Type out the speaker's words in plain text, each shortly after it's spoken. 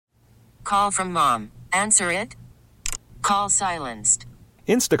call from mom. Answer it. Call silenced.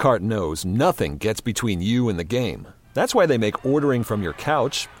 Instacart knows nothing gets between you and the game. That's why they make ordering from your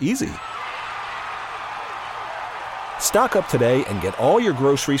couch easy. Stock up today and get all your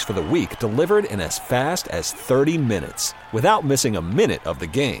groceries for the week delivered in as fast as 30 minutes without missing a minute of the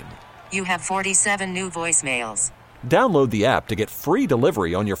game. You have 47 new voicemails. Download the app to get free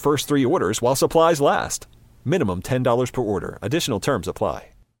delivery on your first 3 orders while supplies last. Minimum $10 per order. Additional terms apply.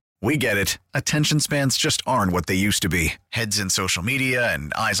 We get it. Attention spans just aren't what they used to be. Heads in social media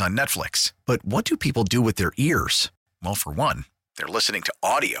and eyes on Netflix. But what do people do with their ears? Well, for one, they're listening to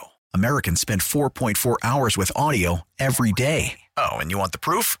audio. Americans spend 4.4 hours with audio every day. Oh, and you want the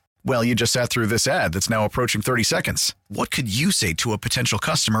proof? Well, you just sat through this ad that's now approaching 30 seconds. What could you say to a potential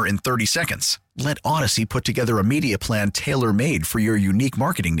customer in 30 seconds? Let Odyssey put together a media plan tailor-made for your unique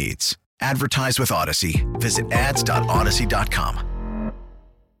marketing needs. Advertise with Odyssey. Visit ads.odyssey.com.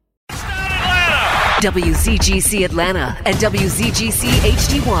 WZGC Atlanta and WZGC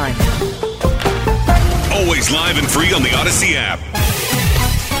HD1. Always live and free on the Odyssey app.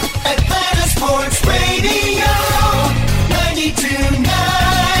 Atlanta Sports Radio, 92.9,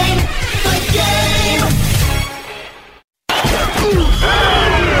 The Game.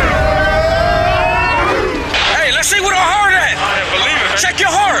 Hey, let's see what our heart at. I believe it. Check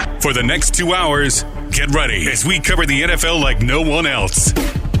your heart. For the next 2 hours, get ready as we cover the NFL like no one else.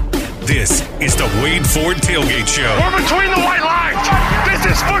 This is the Wade Ford Tailgate Show. We're between the white lines. This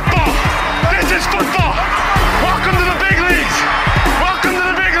is football. This is football. Welcome to the big leagues. Welcome to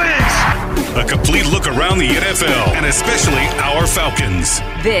the big leagues. A complete look around the NFL and especially our Falcons.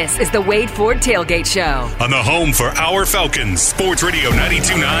 This is the Wade Ford Tailgate Show. On the home for our Falcons, Sports Radio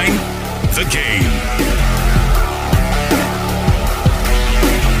 92.9, The Game.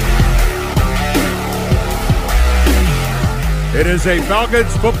 It is a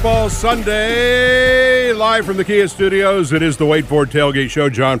Falcons football Sunday, live from the Kia Studios. It is the Wade Ford Tailgate Show.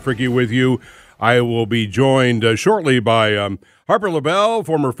 John Fricke with you. I will be joined shortly by Harper LaBelle,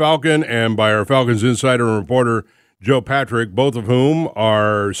 former Falcon, and by our Falcons insider and reporter, Joe Patrick, both of whom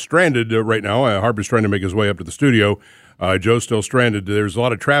are stranded right now. Harper's trying to make his way up to the studio. Joe's still stranded. There's a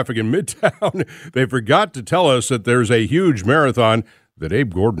lot of traffic in Midtown. They forgot to tell us that there's a huge marathon that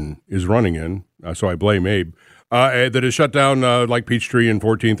Abe Gordon is running in, so I blame Abe. That is shut down like Peachtree and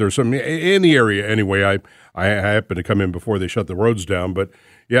 14th or something in the area. Anyway, I happened to come in before they shut the roads down. But,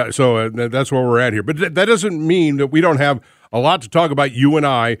 yeah, so that's where we're at here. But that doesn't mean that we don't have a lot to talk about, you and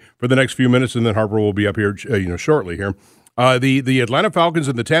I, for the next few minutes, and then Harper will be up here shortly here. The Atlanta Falcons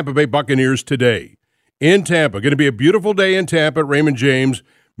and the Tampa Bay Buccaneers today in Tampa. Going to be a beautiful day in Tampa at Raymond James.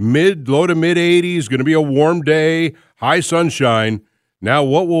 Low to mid-80s. Going to be a warm day. High sunshine. Now,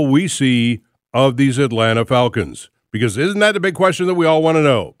 what will we see of these Atlanta Falcons? Because isn't that the big question that we all want to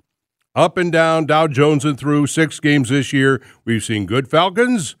know? Up and down, Dow Jones and through 6 games this year, we've seen good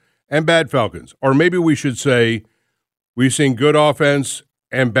Falcons and bad Falcons. Or maybe we should say we've seen good offense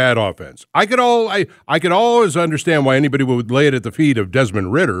and bad offense. I could always understand why anybody would lay it at the feet of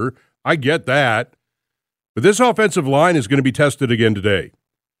Desmond Ridder. I get that. But this offensive line is going to be tested again today.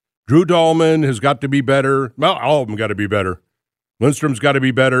 Drew Dahlman has got to be better. Well, all of them got to be better. Lindstrom's got to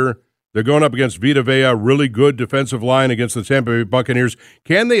be better. They're going up against Vita Vea, really good defensive line against the Tampa Bay Buccaneers.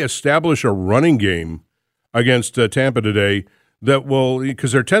 Can they establish a running game against Tampa today that will,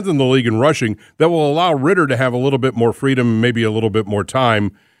 because they're 10th in the league in rushing, that will allow Ridder to have a little bit more freedom, maybe a little bit more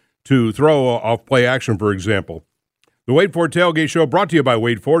time to throw off play action, for example? The Wade Ford Tailgate Show brought to you by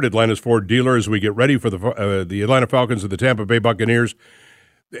Wade Ford, Atlanta's Ford dealer, as we get ready for the Atlanta Falcons and the Tampa Bay Buccaneers.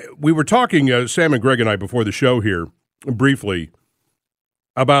 We were talking, Sam and Greg and I, before the show here, briefly,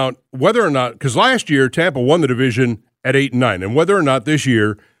 about whether or not, because last year Tampa won the division at 8-9, and whether or not this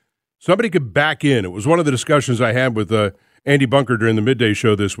year somebody could back in. It was one of the discussions I had with Andy Bunker during the midday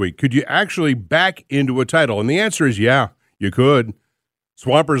show this week. Could you actually back into a title? And the answer is yeah, you could.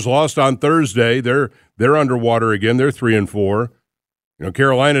 Swampers lost on Thursday. They're underwater again. They're 3-4.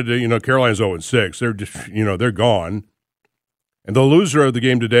 Carolina's 0-6. They're just, they're gone. And the loser of the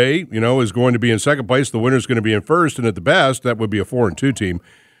game today, is going to be in second place. The winner's going to be in first, and at the best, that would be a 4-2 team.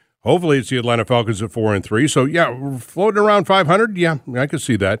 Hopefully, it's the Atlanta Falcons at 4-3. So, yeah, we're floating around 500. Yeah, I could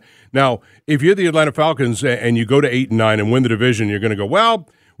see that. Now, if you're the Atlanta Falcons and you go to 8-9 and win the division, you're going to go, well,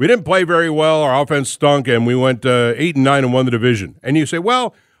 we didn't play very well. Our offense stunk, and we went 8-9 and won the division. And you say,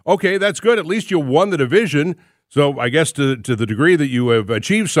 well, okay, that's good. At least you won the division. So I guess to the degree that you have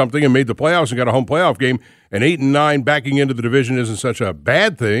achieved something and made the playoffs and got a home playoff game, and 8-9 backing into the division isn't such a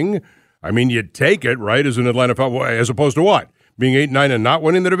bad thing. I mean, you'd take it, right, as an Atlanta Falcons, as opposed to what? Being 8-9 and not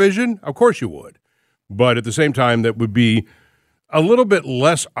winning the division? Of course you would. But at the same time, that would be a little bit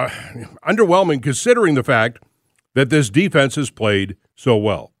less underwhelming considering the fact that this defense has played so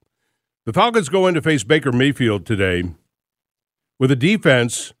well. The Falcons go in to face Baker Mayfield today with a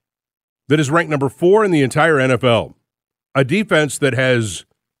defense that is ranked number 4 in the entire NFL. A defense that has,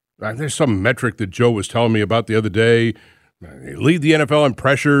 there's some metric that Joe was telling me about the other day, they lead the NFL in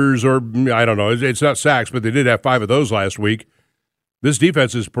pressures, or I don't know, it's not sacks, but they did have 5 of those last week. This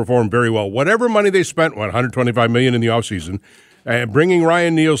defense has performed very well. Whatever money they spent, $125 million in the offseason, and bringing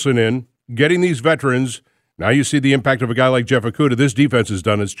Ryan Nielsen in, getting these veterans, now you see the impact of a guy like Jeff Okudah. This defense has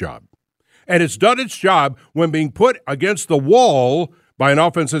done its job. And it's done its job when being put against the wall by an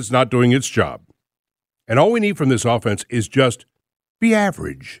offense that's not doing its job. And all we need from this offense is just be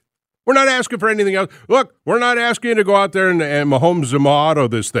average. We're not asking for anything else. Look, we're not asking you to go out there and Mahomes Zamato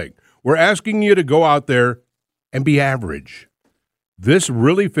this thing. We're asking you to go out there and be average. This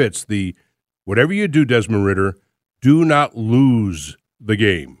really fits the, whatever you do, Desmond Ridder, do not lose the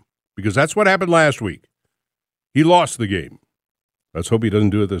game. Because that's what happened last week. He lost the game. Let's hope he doesn't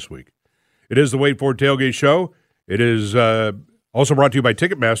do it this week. It is the Wade Ford Tailgate Show. It is also brought to you by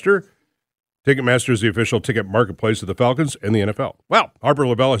Ticketmaster. Ticketmaster is the official ticket marketplace of the Falcons and the NFL. Well, Harper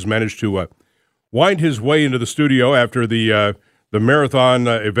LaBelle has managed to wind his way into the studio after the marathon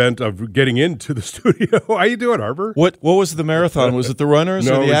event of getting into the studio. How you doing, Harper? What was the marathon? Was it the runners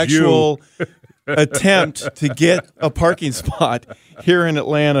No, or it the was actual attempt to get a parking spot here in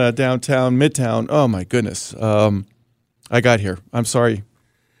Atlanta, downtown, Midtown? Oh, my goodness. I got here. I'm sorry.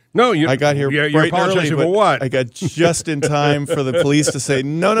 No, I got here you're bright and early, apologizing but for what? I got just in time for the police to say,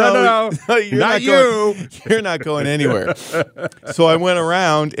 no, you're not going anywhere. So I went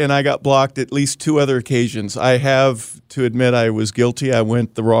around, and I got blocked at least 2 other occasions. I have to admit I was guilty. I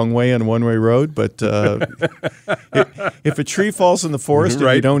went the wrong way on a one-way road, but if a tree falls in the forest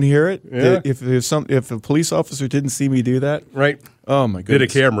and you don't hear it, if a police officer didn't see me do that, right? Oh, my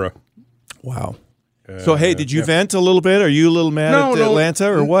goodness. Did a camera. Wow. So, hey, did you vent a little bit? Are you a little mad at Atlanta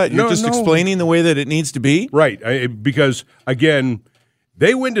or what? You're just explaining the way that it needs to be? Right, because, again,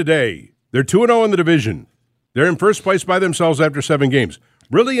 they win today. They're 2-0 in the division. They're in first place by themselves after 7 games.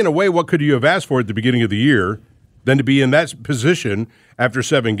 Really, in a way, what could you have asked for at the beginning of the year than to be in that position after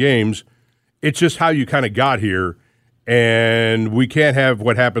 7 games? It's just how you kind of got here, and we can't have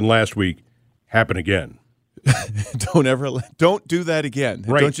what happened last week happen again. Don't do that again.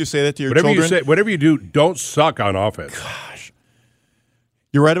 Right. Don't you say that to your children? Whatever you do, don't suck on offense. Gosh.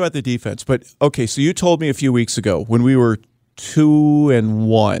 You're right about the defense. But, okay, so you told me a few weeks ago when we were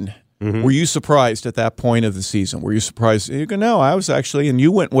 2-1, were you surprised at that point of the season? Were you surprised? You go, no, I was actually, and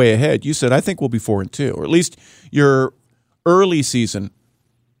you went way ahead. You said, I think we'll be 4-2, or at least your early season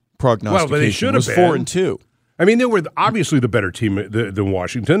prognostication was 4-2. I mean, they were obviously the better team than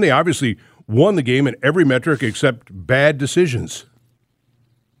Washington. They obviously won the game in every metric except bad decisions.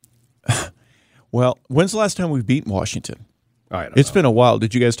 Well, when's the last time we've beaten Washington? I don't know. It's been a while.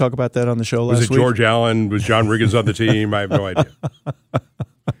 Did you guys talk about that on the show last week? Was it George Allen? Was John Riggins on the team? I have no idea.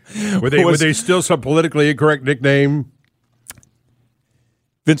 Were they still some politically incorrect nickname?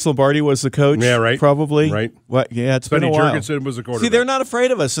 Vince Lombardi was the coach, yeah, right. Probably. Right. What? Yeah, it's Sonny been a while. Jurgensen was the quarterback. See, they're not afraid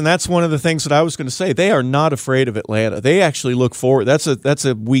of us, and that's one of the things that I was going to say. They are not afraid of Atlanta. They actually look forward. That's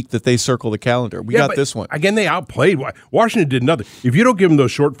a week that they circle the calendar. We got this one. Again, they outplayed. Washington did nothing. If you don't give them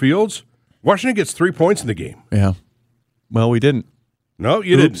those short fields, Washington gets 3 points in the game. Yeah. Well, we didn't. No,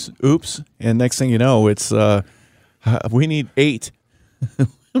 you didn't. Oops. And next thing you know, it's we need 8.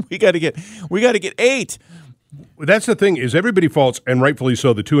 we got to get 8. That's the thing, is everybody faults, and rightfully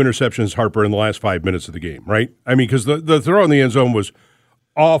so, the 2 interceptions, Harper, in the last 5 minutes of the game, right? I mean, because the throw in the end zone was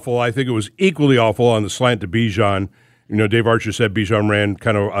awful. I think it was equally awful on the slant to Bijan. You know, Dave Archer said Bijan ran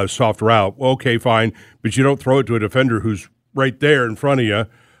kind of a soft route. Well, okay, fine, but you don't throw it to a defender who's right there in front of you.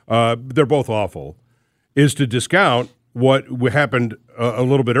 They're both awful. Is to discount what happened a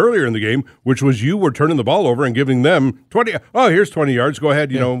little bit earlier in the game, which was you were turning the ball over and giving them 20. Oh, here's 20 yards. Go ahead.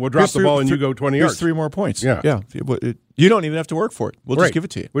 We'll drop the ball and you go 20 yards. Here's 3 more points. Yeah. You don't even have to work for it. We'll just give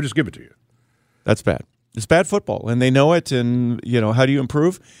it to you. We'll just give it to you. That's bad. It's bad football, and they know it. And how do you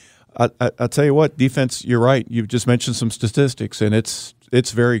improve? I'll tell you what, defense. You're right. You've just mentioned some statistics, and it's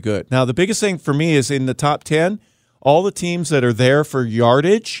very good. Now, the biggest thing for me is in the top 10, all the teams that are there for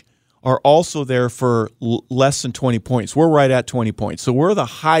yardage are also there for less than 20 points. We're right at 20 points. So we're the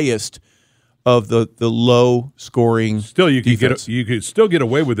highest of the low scoring you defense. You could still get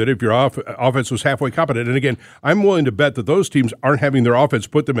away with it if your offense was halfway competent. And again, I'm willing to bet that those teams aren't having their offense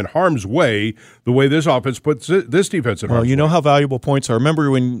put them in harm's way the way this offense puts this defense in harm's way. Well, you know how valuable points are. Remember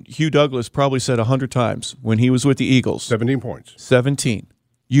when Hugh Douglas probably said 100 times when he was with the Eagles. 17 points. 17.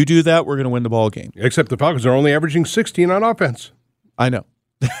 You do that, we're going to win the ball game. Except the Falcons are only averaging 16 on offense. I know.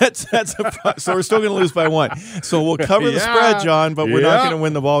 So we're still going to lose by 1. So we'll cover the spread, John, but we're not going to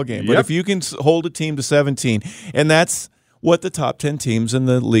win the ball game. But if you can hold a team to 17, and that's what the top 10 teams in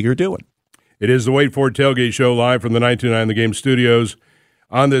the league are doing. It is the Wade Ford Tailgate Show live from the 929 The Game studios.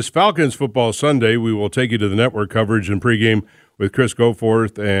 On this Falcons football Sunday, we will take you to the network coverage and pregame with Chris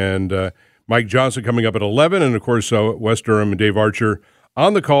Goforth and Mike Johnson coming up at 11, and, of course, Wes Durham and Dave Archer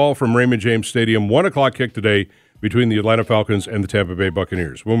on the call from Raymond James Stadium. 1 o'clock kick today between the Atlanta Falcons and the Tampa Bay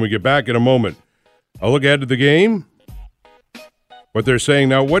Buccaneers. When we get back in a moment, I'll look ahead to the game, what they're saying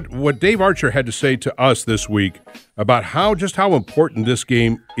now, what Dave Archer had to say to us this week about how important this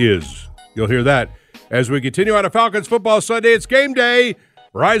game is. You'll hear that as we continue on a Falcons football Sunday. It's game day.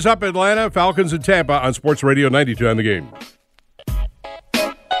 Rise up, Atlanta, Falcons and Tampa on Sports Radio 92 on The Game.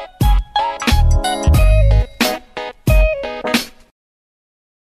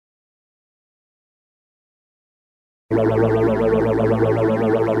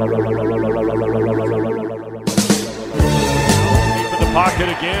 Pocket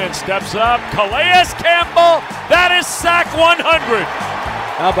again, steps up, Calais Campbell, that is sack 100.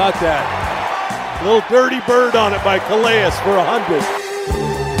 How about that? A little dirty bird on it by Calais for 100.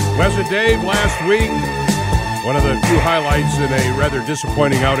 Wes and Dave, last week, one of the few highlights in a rather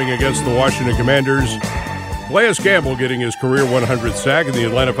disappointing outing against the Washington Commanders. Calais Campbell getting his career 100th sack, and the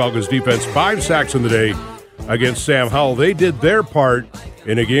Atlanta Falcons defense 5 sacks in the day against Sam Howell. They did their part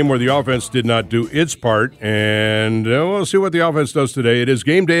in a game where the offense did not do its part, and we'll see what the offense does today. It is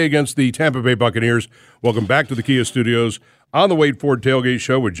game day against the Tampa Bay Buccaneers. Welcome back to the Kia Studios on the Wade Ford Tailgate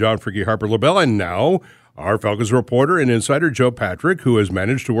Show with John Fricky, Harper LaBelle, and now our Falcons reporter and insider Joe Patrick, who has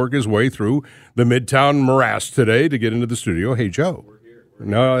managed to work his way through the Midtown morass today to get into the studio. Hey, Joe.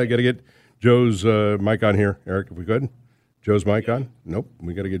 No, I got to get Joe's mic on here, Eric, if we could. Joe's mic on? Nope.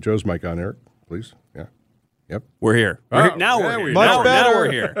 We got to get Joe's mic on, Eric, please. Yeah. Yep. We're here. Now we're here. Now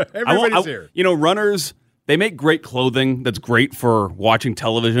we're here. Everybody's here. You know, runners, they make great clothing that's great for watching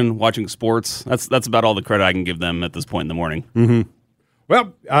television, watching sports. That's about all the credit I can give them at this point in the morning. Mm-hmm.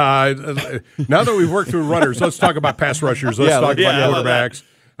 Well, now that we've worked through runners, let's talk about pass rushers. Let's talk about quarterbacks.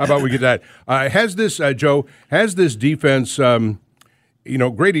 How about we get that? Has this, Joe, has this defense,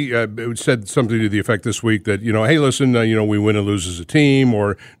 Grady said something to the effect this week that, hey, listen, we win and lose as a team,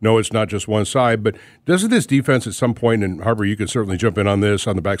 or no, it's not just one side. But doesn't this defense at some point, and Harper, you can certainly jump in on this,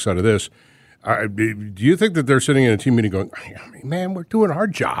 on the backside of this, do you think that they're sitting in a team meeting going, man, we're doing our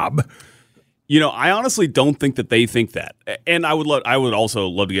job? I honestly don't think that they think that. And I would also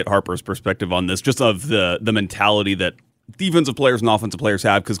love to get Harper's perspective on this, just of the mentality that defensive players and offensive players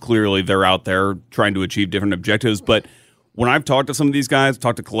have, because clearly they're out there trying to achieve different objectives. But when I've talked to some of these guys,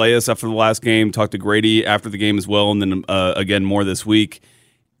 talked to Calais after the last game, talked to Grady after the game as well, and then again more this week,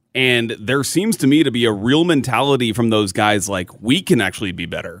 and there seems to me to be a real mentality from those guys like, we can actually be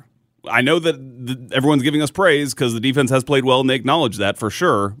better. I know that everyone's giving us praise because the defense has played well, and they acknowledge that for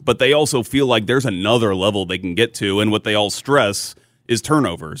sure, but they also feel like there's another level they can get to, and what they all stress is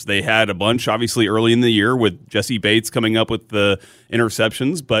turnovers. They had a bunch, obviously, early in the year with Jesse Bates coming up with the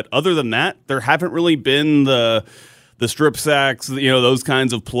interceptions, but other than that, there haven't really been the strip sacks, those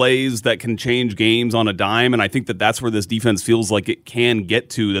kinds of plays that can change games on a dime. And I think that that's where this defense feels like it can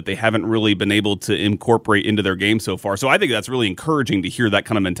get to, that they haven't really been able to incorporate into their game so far. So I think that's really encouraging to hear that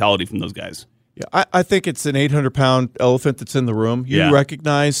kind of mentality from those guys. Yeah, I think it's an 800-pound elephant that's in the room. You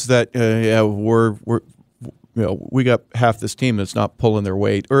recognize that we got half this team that's not pulling their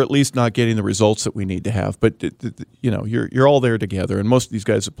weight, or at least not getting the results that we need to have. But you're all there together, and most of these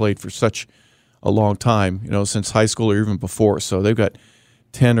guys have played for such a long time, since high school or even before. So they've got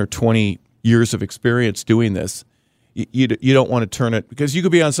 10 or 20 years of experience doing this. You don't want to turn it, because you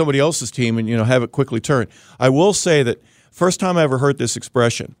could be on somebody else's team and have it quickly turn. I will say that first time I ever heard this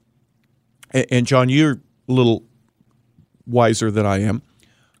expression, and John, you're a little wiser than I am.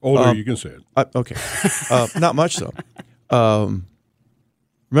 Older, you can say it. Okay, not much so.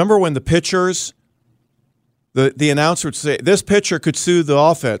 Remember when the pitchers, the announcer would say, this pitcher could sue the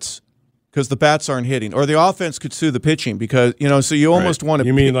offense because the bats aren't hitting, or the offense could sue the pitching because, so you almost want to...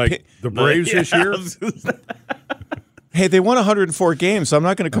 You mean like the Braves this year? Hey, they won 104 games, so I'm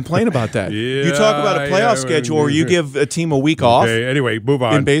not going to complain about that. You talk about a playoff schedule where you give a team a week off. Anyway, move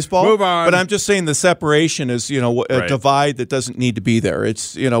on. In baseball? Move on. But I'm just saying the separation is, a divide that doesn't need to be there.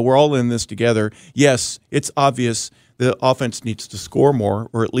 It's, we're all in this together. Yes, it's obvious the offense needs to score more,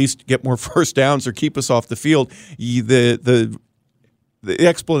 or at least get more first downs or keep us off the field. The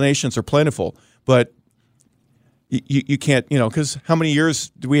explanations are plentiful, but you can't, because how many years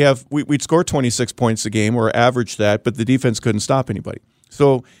do we have? We'd score 26 points a game or average that, but the defense couldn't stop anybody.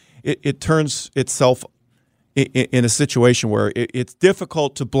 So it turns itself in a situation where it's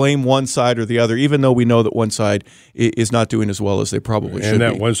difficult to blame one side or the other, even though we know that one side is not doing as well as they probably should be. And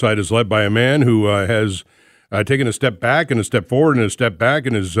that one side is led by a man who has taken a step back and a step forward and a step back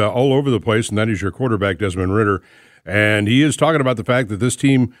and is all over the place, and that is your quarterback, Desmond Ridder. And he is talking about the fact that this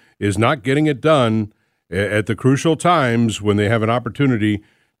team is not getting it done at the crucial times when they have an opportunity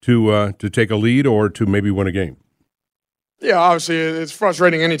to take a lead or to maybe win a game. Yeah, obviously it's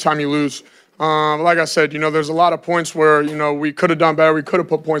frustrating anytime you lose. Like I said, there's a lot of points where, we could have done better. We could have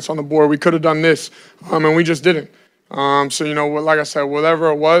put points on the board. We could have done this, and we just didn't. So, like I said,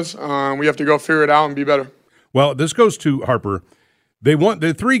 whatever it was, we have to go figure it out and be better. Well, this goes to Harper. They won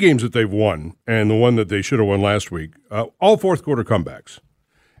the 3 games that they've won, and the one that they should have won last week, all fourth-quarter comebacks.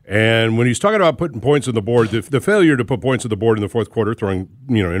 And when he's talking about putting points on the board, the failure to put points on the board in the fourth quarter, throwing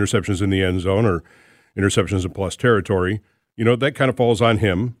interceptions in the end zone or interceptions in plus territory, that kind of falls on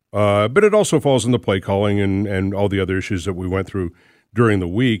him. But it also falls on the play calling and all the other issues that we went through during the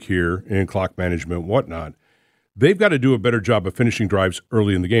week here in clock management and whatnot. They've got to do a better job of finishing drives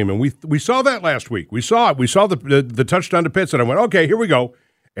early in the game. And we saw that last week. We saw it. We saw the touchdown to Pitts, and I went, okay, here we go.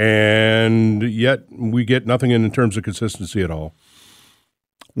 And yet we get nothing in terms of consistency at all.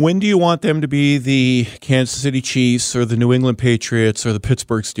 When do you want them to be the Kansas City Chiefs or the New England Patriots or the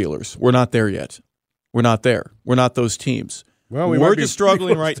Pittsburgh Steelers? We're not there yet. We're not there. We're not those teams. Well, we're just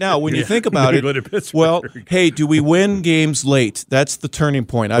struggling right now. When you think about it, well, hey, do we win games late? That's the turning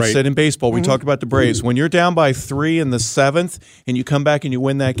point. I've said in baseball, we talked about the Braves. When you're down by 3 in the 7th and you come back and you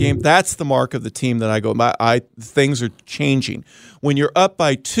win that game, that's the mark of the team that I go, things are changing. When you're up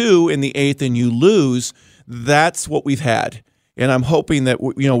by 2 in the 8th and you lose, that's what we've had. And I'm hoping that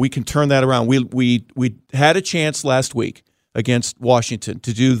we can turn that around. We had a chance last week against Washington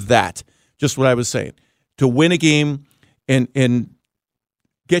to do that, just what I was saying, to win a game and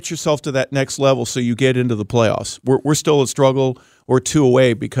get yourself to that next level so you get into the playoffs. We're still a struggle or 2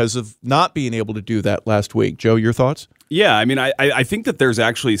 away because of not being able to do that last week. Joe, your thoughts? Yeah, I mean, I think that there's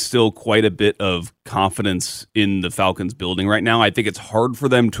actually still quite a bit of confidence in the Falcons building right now. I think it's hard for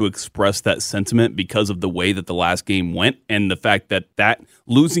them to express that sentiment because of the way that the last game went and the fact that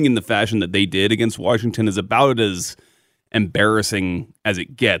losing in the fashion that they did against Washington is about as embarrassing as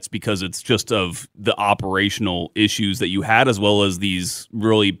it gets because it's just of the operational issues that you had as well as these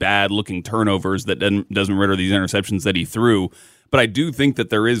really bad-looking turnovers that Desmond Ridder, these interceptions that he threw. But I do think that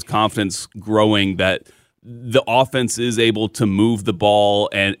there is confidence growing that the offense is able to move the ball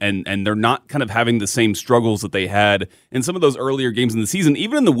and they're not kind of having the same struggles that they had in some of those earlier games in the season.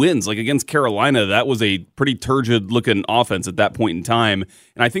 Even in the wins, like against Carolina, that was a pretty turgid-looking offense at that point in time.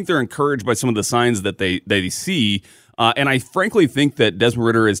 And I think they're encouraged by some of the signs that they see. And I frankly think that Desmond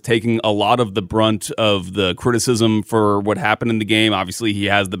Ridder is taking a lot of the brunt of the criticism for what happened in the game. Obviously, he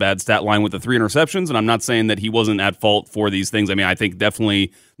has the bad stat line with the 3 interceptions, and I'm not saying that he wasn't at fault for these things. I mean, I think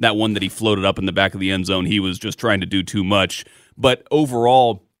definitely that one that he floated up in the back of the end zone, he was just trying to do too much. But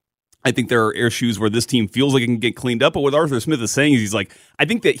overall, I think there are issues where this team feels like it can get cleaned up. But what Arthur Smith is saying is he's like, I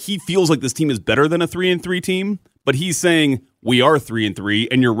think that he feels like this team is better than a 3-3 team, but he's saying we are 3-3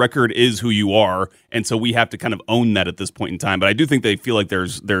 and your record is who you are. And so we have to kind of own that at this point in time. But I do think they feel like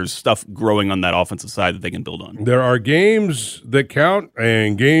there's stuff growing on that offensive side that they can build on. There are games that count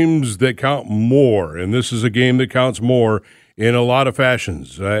and games that count more. And this is a game that counts more in a lot of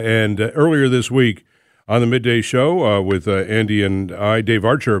fashions. Earlier this week on the Midday Show with Andy and I, Dave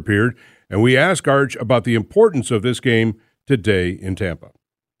Archer appeared, and we asked Arch about the importance of this game today in Tampa.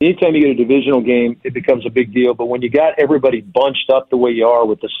 Anytime you get a divisional game, it becomes a big deal. But when you got everybody bunched up the way you are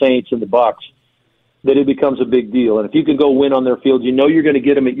with the Saints and the Bucs, then it becomes a big deal. And if you can go win on their field, you know you're going to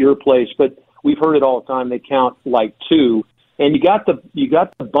get them at your place. But we've heard it all the time. They count like 2. And you got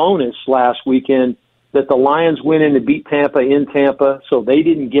the bonus last weekend that the Lions went in to beat Tampa in Tampa, so they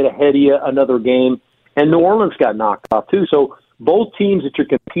didn't get ahead of you another game. And New Orleans got knocked off too. So both teams that you're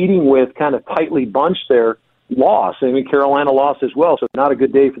competing with kind of tightly bunched there lost. I mean, Carolina lost as well, so not a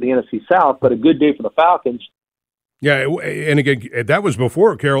good day for the NFC South, but a good day for the Falcons. Yeah, and again, that was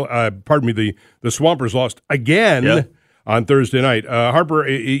before the Swampers lost again on Thursday night. Harper,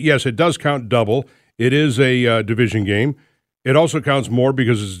 yes, it does count double. It is a division game. It also counts more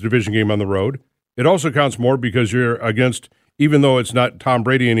because it's a division game on the road. It also counts more because you're against, even though it's not Tom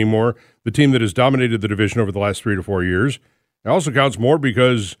Brady anymore, the team that has dominated the division over the last 3 to 4 years. It also counts more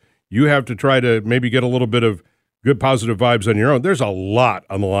because you have to try to maybe get a little bit of good positive vibes on your own. There's a lot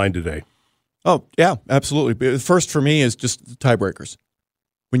on the line today. Oh, yeah, absolutely. First for me is just the tiebreakers.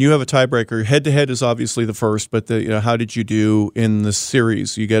 When you have a tiebreaker, head-to-head is obviously the first, but how did you do in the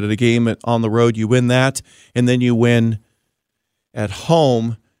series? You get a game on the road, you win that, and then you win at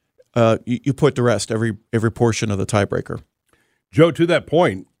home. you put to rest every portion of the tiebreaker. Joe, to that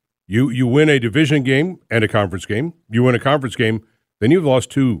point, you win a division game and a conference game. You win a conference game, then you've lost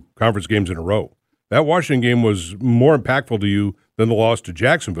 2 conference games in a row. That Washington game was more impactful to you than the loss to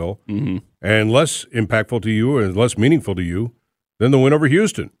Jacksonville, and less impactful to you and less meaningful to you than the win over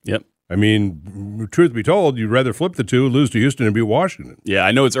Houston. Yep. I mean, truth be told, you'd rather flip the 2, lose to Houston, and beat Washington. Yeah,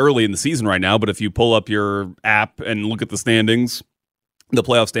 I know it's early in the season right now, but if you pull up your app and look at the standings, the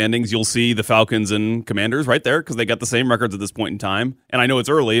playoff standings, you'll see the Falcons and Commanders right there because they got the same records at this point in time. And I know it's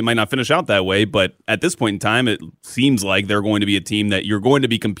early. It might not finish out that way, but at this point in time, it seems like they're going to be a team that you're going to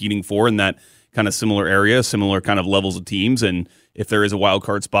be competing for in that kind of similar area, similar kind of levels of teams. And if there is a wild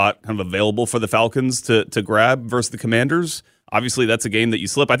card spot kind of available for the Falcons to grab versus the Commanders, obviously that's a game that you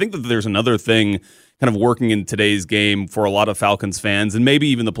slip. I think that there's another thing kind of working in today's game for a lot of Falcons fans and maybe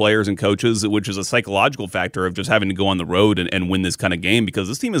even the players and coaches, which is a psychological factor of just having to go on the road and win this kind of game, because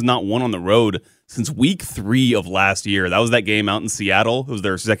this team has not won on the road since week 3 of last year. That was that game out in Seattle. It was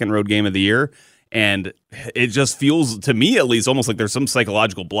their second road game of the year. And it just feels, to me at least, almost like there's some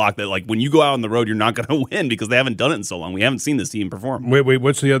psychological block that, like, when you go out on the road, you're not going to win because they haven't done it in so long. We haven't seen this team perform. Wait,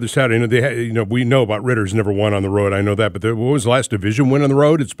 what's the other side? I know we know about Ritter's never won on the road. I know that, but what was the last division win on the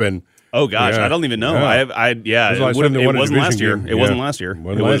road? It's been. Oh gosh, I don't even know. Yeah. It wasn't last year. It wasn't last year.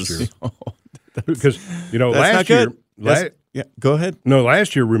 Because last year. Go ahead. No,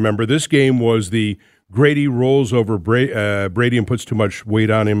 last year. Remember, this game was the Grady rolls over Brady and puts too much weight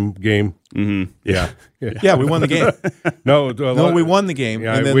on him game. Mm-hmm. Yeah, we won the game. No, we won the game.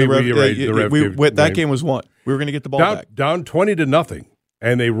 Yeah, and then that game was won. We were going to get the ball back. Down 20-0,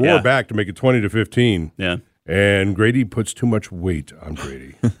 and they roar back to make it 20-15. Yeah. And Grady puts too much weight on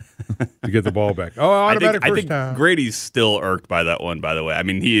Brady to get the ball back. Oh, automatic I think down. Grady's still irked by that one, by the way. I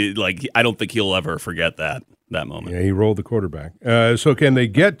mean, I don't think he'll ever forget that moment. Yeah, he rolled the quarterback. So can they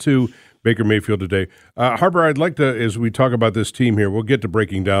get to Baker Mayfield today? Harper, I'd like to, as we talk about this team here, we'll get to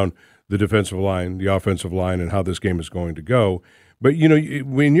breaking down the defensive line, the offensive line, and how this game is going to go. But,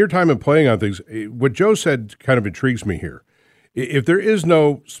 when your time in playing on things, what Joe said kind of intrigues me here. If there is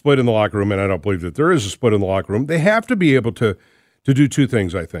no split in the locker room, and I don't believe that there is a split in the locker room, they have to be able to do 2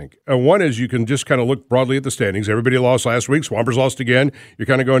 things, I think. One is you can just kind of look broadly at the standings. Everybody lost last week. Swampers lost again. You're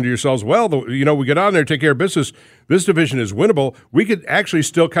kind of going to yourselves, well, we get on there, take care of business. This division is winnable. We could actually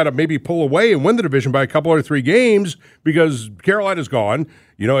still kind of maybe pull away and win the division by a couple or 3 games because Carolina's gone.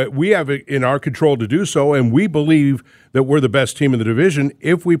 We have it in our control to do so, and we believe that we're the best team in the division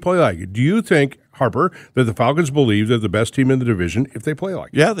if we play like it. Do you think, Harper, that the Falcons believe they're the best team in the division if they play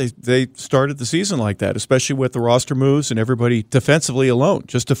like it? Yeah, they started the season like that, especially with the roster moves and everybody defensively alone.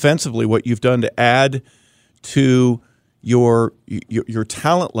 Just defensively, what you've done to add to your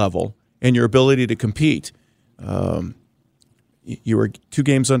talent level and your ability to compete. You were 2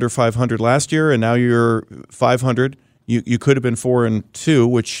 games under 500 last year, and now you're 500. You could have been 4-2,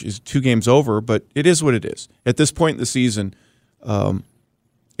 which is 2 games over, but it is what it is. At this point in the season,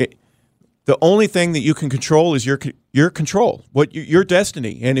 the only thing that you can control is your control, your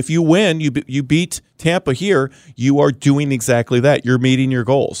destiny. And if you win, you beat Tampa here, you are doing exactly that. You're meeting your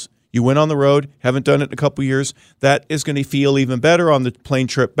goals. You went on the road, haven't done it in a couple years. That is going to feel even better on the plane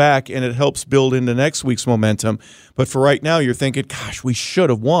trip back, and it helps build into next week's momentum. But for right now, you're thinking, gosh, we should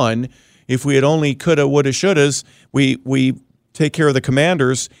have won. If we had only coulda, woulda, shouldas, we take care of the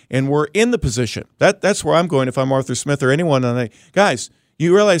Commanders, and we're in the position. That's where I'm going if I'm Arthur Smith or anyone. And guys,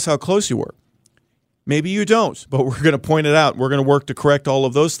 you realize how close you were. Maybe you don't, but we're going to point it out. We're going to work to correct all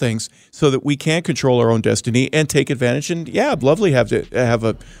of those things so that we can control our own destiny and take advantage. And, yeah, I'd lovely have to have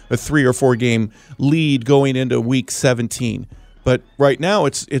a 3 or 4 game lead going into week 17. But right now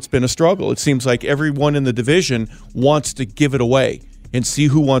it's been a struggle. It seems like everyone in the division wants to give it away and see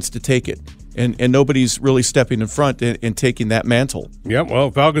who wants to take it. And nobody's really stepping in front and taking that mantle. Yeah,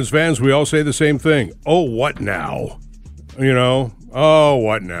 well, Falcons fans, we all say the same thing. Oh, what now? Oh,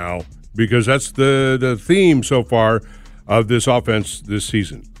 what now? Because that's the theme so far of this offense this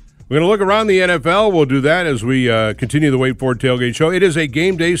season. We're going to look around the NFL. We'll do that as we continue the Wait For It Tailgate Show. It is a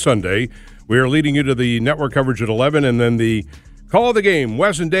game day Sunday. We are leading you to the network coverage at 11, and then the call of the game,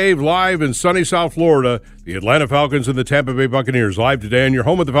 Wes and Dave live in sunny South Florida. The Atlanta Falcons and the Tampa Bay Buccaneers live today on your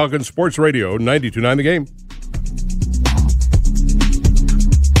home of the Falcons Sports Radio, 92.9 The Game.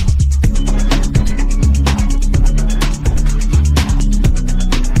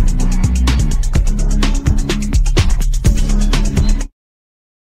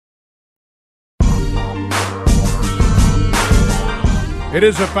 It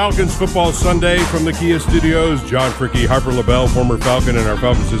is a Falcons football Sunday from the Kia Studios. John Fricky, Harper LaBelle, former Falcon, and our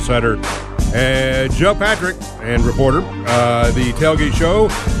Falcons insider, Joe Patrick and reporter. The Tailgate Show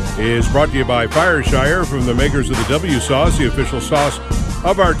is brought to you by Fireshire, from the makers of the W Sauce, the official sauce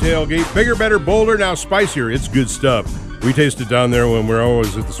of our tailgate. Bigger, better, bolder, now spicier. It's good stuff. We taste it down there when we're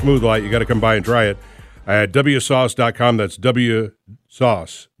always at the Smooth Light. You got to come by and try it at wsauce.com. That's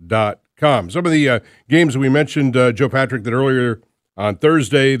wsauce.com. Some of the games we mentioned, Joe Patrick, that earlier on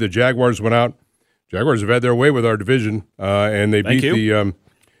Thursday, the Jaguars went out. Jaguars have had their way with our division, and they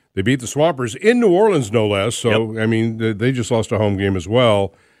beat the Swampers in New Orleans, no less. So, I mean, they just lost a home game as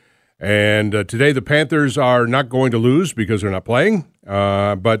well. And today the Panthers are not going to lose because they're not playing.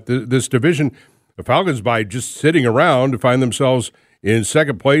 But this division, the Falcons, by just sitting around, to find themselves in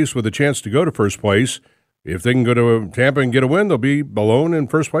second place with a chance to go to first place. If they can go to Tampa and get a win, they'll be alone in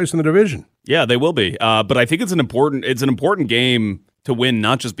first place in the division. Yeah, they will be. But I think it's an important game to win,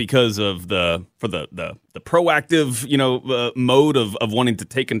 not just because of the proactive mode of wanting to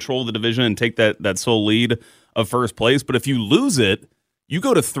take control of the division and take that sole lead of first place, but if you lose it, you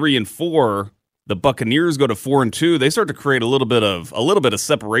go to 3-4. The Buccaneers go to 4-2. They start to create a little bit of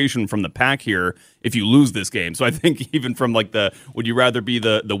separation from the pack here if you lose this game. So I think even from like would you rather be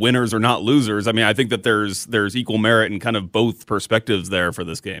the winners or not losers? I mean, I think that there's equal merit in kind of both perspectives there for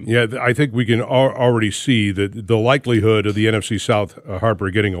this game. Yeah, I think we can already see that the likelihood of the NFC South, Harper,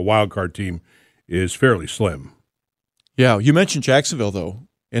 getting a wild card team is fairly slim. Yeah, you mentioned Jacksonville though,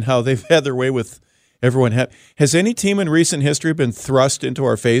 and how they've had their way with everyone. Has any team in recent history been thrust into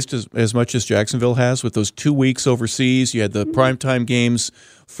our face as much as Jacksonville has with those 2 weeks overseas? You had the primetime games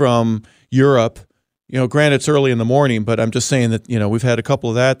from Europe. Granted, it's early in the morning, but I'm just saying that, we've had a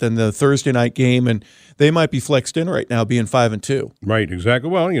couple of that, then the Thursday night game, and they might be flexed in right now being 5-2. Right, exactly.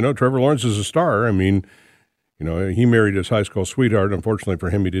 Well, Trevor Lawrence is a star. I mean, he married his high school sweetheart. Unfortunately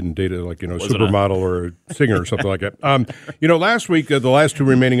for him, he didn't date a supermodel or a singer or something like that. Last week, the last two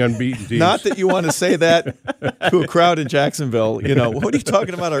remaining unbeaten teams. Not that you want to say that to a crowd in Jacksonville. What are you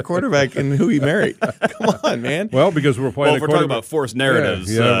talking about our quarterback and who he married? Come on, man. Well, because we're playing. Well, if we're talking about forced narratives,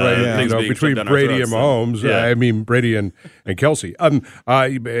 between Brady and Mahomes. Brady and Kelsey. And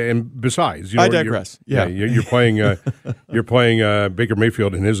besides, I digress. You're playing Baker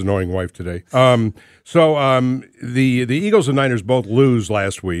Mayfield and his annoying wife today. The Eagles and Niners both lose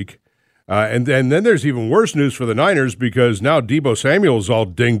last week. And then there's even worse news for the Niners, because now Deebo Samuel's all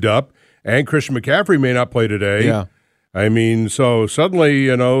dinged up and Christian McCaffrey may not play today. Yeah. I mean, so suddenly,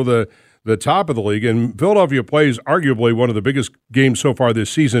 the top of the league, and Philadelphia plays arguably one of the biggest games so far this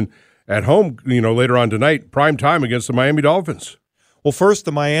season at home, later on tonight, prime time against the Miami Dolphins. Well, first,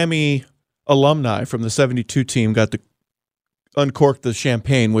 the Miami alumni from the 72 team got to uncork the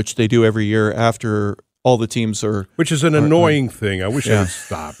champagne, which they do every year after all the teams are. Which is an annoying thing. I wish it would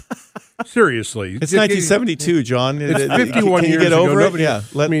stop. Seriously. It's 1972, John. It's 51 Can years you get ago. over Nobody, it?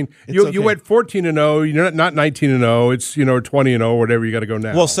 Yeah. You went 14-0. You're not 19-0. It's 20-0. Whatever. You got to go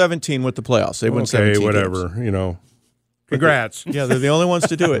now. Well, 17 with the playoffs. They won 17 whatever. games. Congrats. Yeah, they're the only ones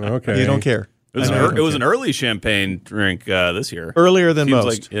to do it. Okay. You don't care. It was an early champagne drink this year. Earlier than Seems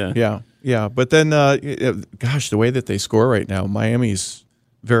most. Like, yeah. But then, gosh, the way that they score right now, Miami's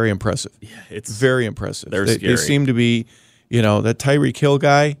very impressive. Yeah, it's very impressive. They're they scary. seem to be, that Tyreek Hill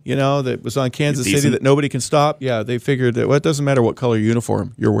guy, that was on Kansas City that nobody can stop. Yeah, they figured that it doesn't matter what color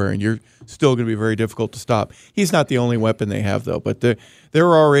uniform you're wearing, you're still going to be very difficult to stop. He's not the only weapon they have, though. But they're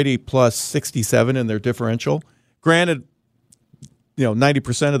already plus 67 in their differential. Granted,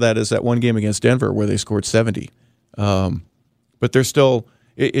 90% of that is that one game against Denver where they scored 70. But they're still.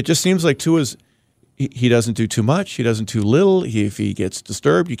 It just seems like Tua's. He doesn't do too much. He doesn't do little. If he gets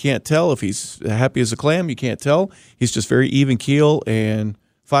disturbed, you can't tell. If he's happy as a clam, you can't tell. He's just very even keel, and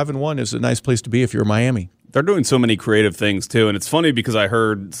 5-1 is a nice place to be if you're Miami. They're doing so many creative things, too. And it's funny because I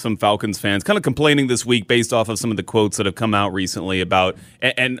heard some Falcons fans kind of complaining this week based off of some of the quotes that have come out recently about,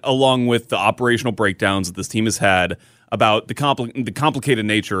 and along with the operational breakdowns that this team has had, about the complicated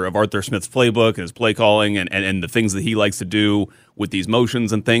nature of Arthur Smith's playbook and his play calling and the things that he likes to do with these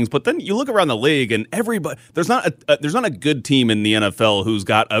motions and things. But then you look around the league and everybody there's not a good team in the NFL who's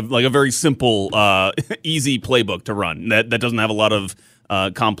got a very simple, easy playbook to run that doesn't have a lot of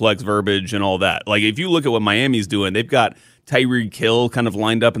complex verbiage and all that. Like if you look at what Miami's doing, they've got Tyreek Hill kind of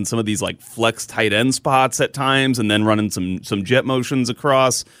lined up in some of these like flex tight end spots at times, and then running some jet motions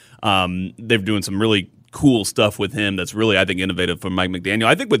across. They're doing some really cool stuff with him that's really, I think, innovative from Mike McDaniel.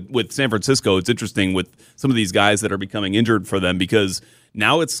 I think with San Francisco, it's interesting with some of these guys that are becoming injured for them, because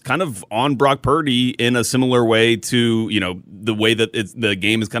now it's kind of on Brock Purdy in a similar way to, the way that the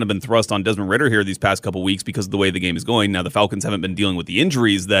game has kind of been thrust on Desmond Ridder here these past couple weeks because of the way the game is going. Now, the Falcons haven't been dealing with the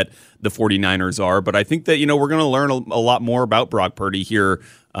injuries that the 49ers are, but I think that, we're going to learn a lot more about Brock Purdy here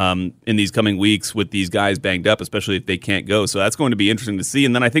in these coming weeks with these guys banged up, especially if they can't go. So that's going to be interesting to see.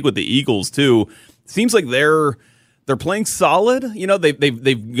 And then I think with the Eagles too, seems like they're playing solid. You know,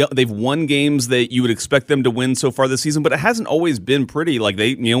 they've won games that you would expect them to win so far this season, but it hasn't always been pretty. Like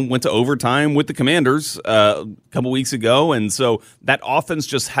they went to overtime with the Commanders a couple weeks ago, and so that offense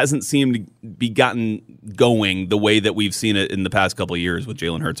just hasn't seemed to be gotten going the way that we've seen it in the past couple of years with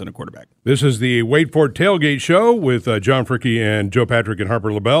Jalen Hurts and a quarterback. This is the Ford Tailgate Show with John Fricky and Joe Patrick and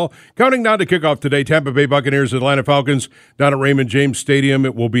Harper LaBelle. Counting down to kickoff today, Tampa Bay Buccaneers, Atlanta Falcons down at Raymond James Stadium.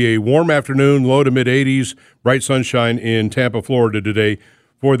 It will be a warm afternoon, low to mid-80s, bright sunshine in Tampa, Florida today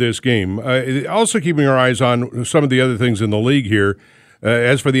for this game. Also keeping our eyes on some of the other things in the league here.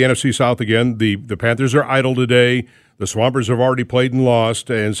 As for the NFC South again, the Panthers are idle today. The Swampers have already played and lost,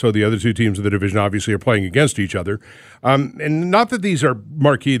 and so the other two teams of the division obviously are playing against each other. And not that these are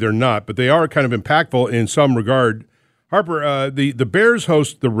marquee, they're not, but they are kind of impactful in some regard. Harper, the Bears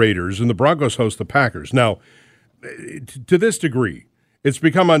host the Raiders, and the Broncos host the Packers. Now, to this degree, it's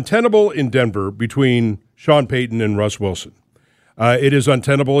become untenable in Denver between Sean Payton and Russ Wilson. It is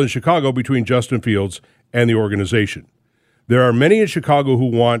untenable in Chicago between Justin Fields and the organization. There are many in Chicago who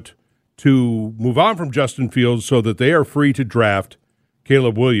want to move on from Justin Fields so that they are free to draft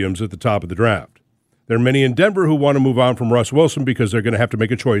Caleb Williams at the top of the draft. There are many in Denver who want to move on from Russ Wilson because they're going to have to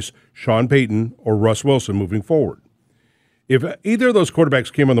make a choice, Sean Payton or Russ Wilson moving forward. If either of those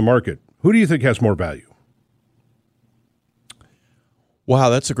quarterbacks came on the market, who do you think has more value? Wow,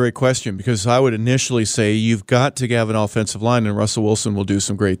 that's a great question because I would initially say you've got to have an offensive line and Russell Wilson will do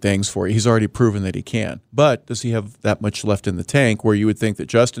some great things for you. He's already proven that he can. But does he have that much left in the tank where you would think that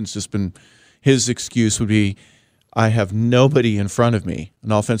Justin's just been – his excuse would be, I have nobody in front of me,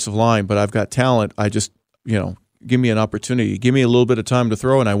 an offensive line, but I've got talent. I just, give me an opportunity. Give me a little bit of time to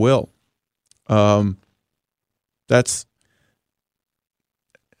throw and I will. That's –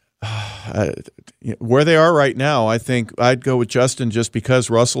 where they are right now, I think I'd go with Justin just because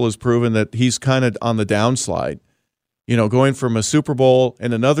Russell has proven that he's kind of on the downslide. Going from a Super Bowl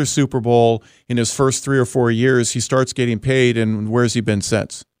and another Super Bowl in his first 3 or 4 years, he starts getting paid, and where's he been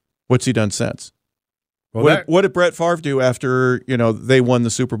since? What's he done since? Well, what did Brett Favre do after they won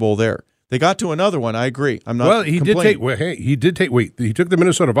the Super Bowl there? They got to another one. I agree. I'm not. Well, he did take. He took the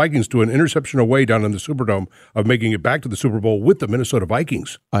Minnesota Vikings to an interception away down in the Superdome of making it back to the Super Bowl with the Minnesota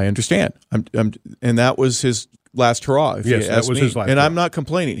Vikings. I understand. And that was his last hurrah. Yes, that was his last. And I'm not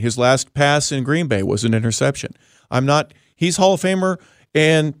complaining. His last pass in Green Bay was an interception. I'm not. He's Hall of Famer,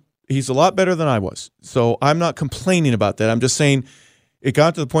 and he's a lot better than I was. So I'm not complaining about that. I'm just saying it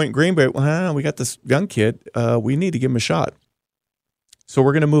got to the point in Green Bay. Well, we got this young kid. We need to give him a shot. So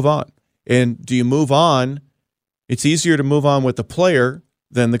we're going to move on. And do you move on? It's easier to move on with the player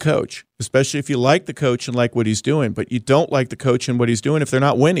than the coach, especially if you like the coach and like what he's doing, but you don't like the coach and what he's doing if they're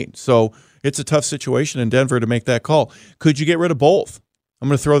not winning. So it's a tough situation in Denver to make that call. Could you get rid of both? I'm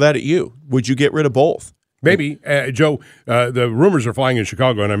going to throw that at you. Would you get rid of both? Maybe. Joe, the rumors are flying in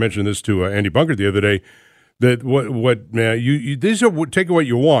Chicago, and I mentioned this to Andy Bunker the other day, that these are take what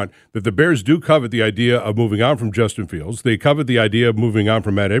you want, that the Bears do covet the idea of moving on from Justin Fields. They covet the idea of moving on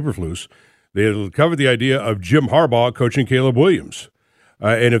from Matt Eberflus. They covet the idea of Jim Harbaugh coaching Caleb Williams.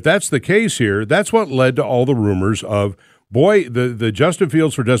 And if that's the case here, that's what led to all the rumors of, the Justin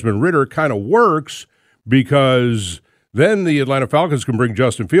Fields for Desmond Ridder kind of works because then the Atlanta Falcons can bring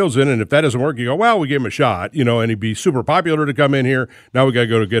Justin Fields in, and if that doesn't work, you go, well, we gave him a shot, and he'd be super popular to come in here. Now we got to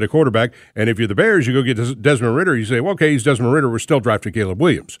go to get a quarterback. And if you're the Bears, you go get Desmond Ridder. You say, well, okay, he's Desmond Ridder. We're still drafting Caleb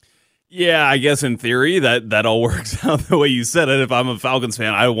Williams. Yeah, I guess in theory that all works out the way you said it. If I'm a Falcons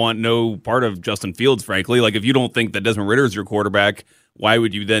fan, I want no part of Justin Fields, frankly. Like, if you don't think that Desmond Ridder is your quarterback, why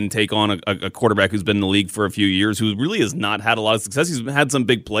would you then take on a quarterback who's been in the league for a few years, who really has not had a lot of success? He's had some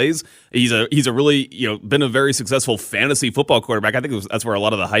big plays. He's a really been a very successul fantasy football quarterback. I think that's where a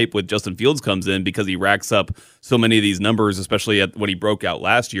lot of the hype with Justin Fields comes in, because he racks up so many of these numbers, especially when he broke out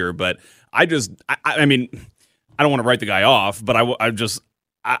last year. But I mean, I don't want to write the guy off, but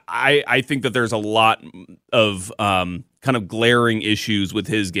I think that there's a lot of kind of glaring issues with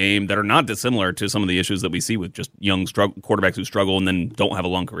his game that are not dissimilar to some of the issues that we see with just young quarterbacks who struggle and then don't have a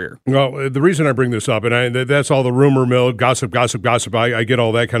long career. Well, the reason I bring this up, and that's all the rumor mill, gossip, I get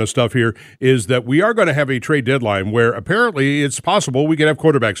all that kind of stuff here, is that we are going to have a trade deadline where apparently it's possible we could have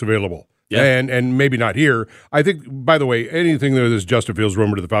quarterbacks available. Yeah. And maybe not here. I think, by the way, anything that is Justin Fields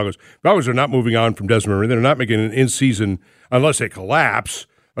rumor to the Falcons are not moving on from Desmond Ridder. They're not making an in-season, unless they collapse,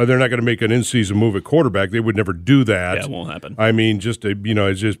 they're not going to make an in-season move at quarterback. They would never do that. Yeah, it won't happen. I mean, just to,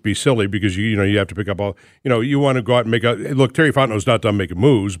 it's just be silly because you have to pick up all. You want to go out and make a look. Terry Fontenot's not done making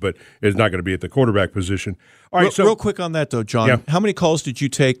moves, but it's not going to be at the quarterback position. All right, real quick on that though, John. How many calls did you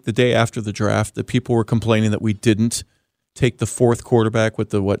take the day after the draft that people were complaining that we didn't take the fourth quarterback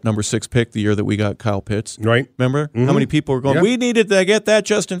with the number 6 pick the year that we got Kyle Pitts? Right. Remember Mm-hmm. how many people were going? We needed to get that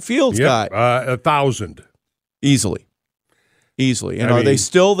Justin Fields guy. 1,000 easily. And are they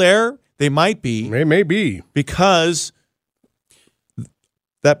still there? They might be. They may be. Because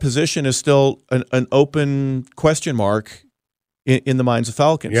that position is still an open question mark in the minds of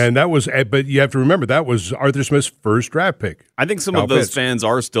Falcons. Yeah, and that was, but you have to remember, that was Arthur Smith's first draft pick. I think some of those fans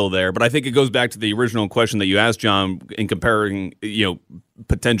are still there, but I think it goes back to the original question that you asked, John, in comparing,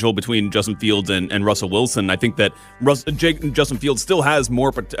 potential between Justin Fields and Russell Wilson. I think that Justin Fields still has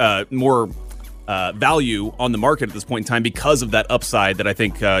more value on the market at this point in time because of that upside that I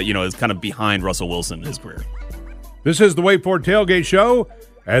think is kind of behind Russell Wilson in his career. This is the Ford Tailgate Show.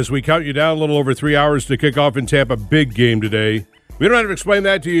 As we count you down a little over 3 hours to kick off in Tampa, big game today. We don't have to explain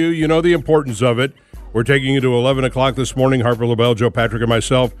that to you. You know the importance of it. We're taking you to 11 o'clock this morning. Harper, LaBelle, Joe Patrick, and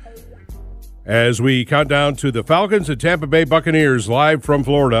myself as we count down to the Falcons and Tampa Bay Buccaneers live from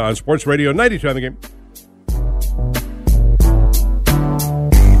Florida on Sports Radio 92 on the Game.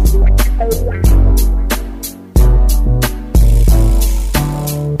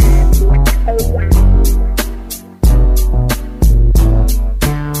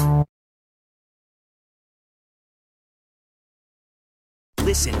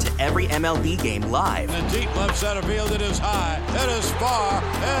 Listen to every MLB game live. In the deep left center field, it is high, it is far,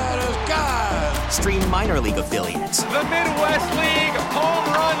 it is gone. Stream minor league affiliates. The Midwest League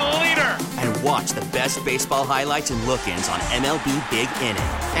home run leader. And watch the best baseball highlights and look-ins on MLB Big Inning.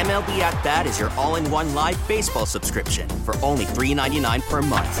 MLB At Bat is your all-in-one live baseball subscription for only $3.99 per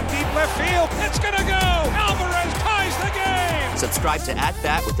month. Deep left field, it's gonna go. Alvarez ties the game. Subscribe to At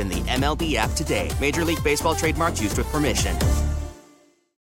Bat within the MLB app today. Major League Baseball trademarks used with permission.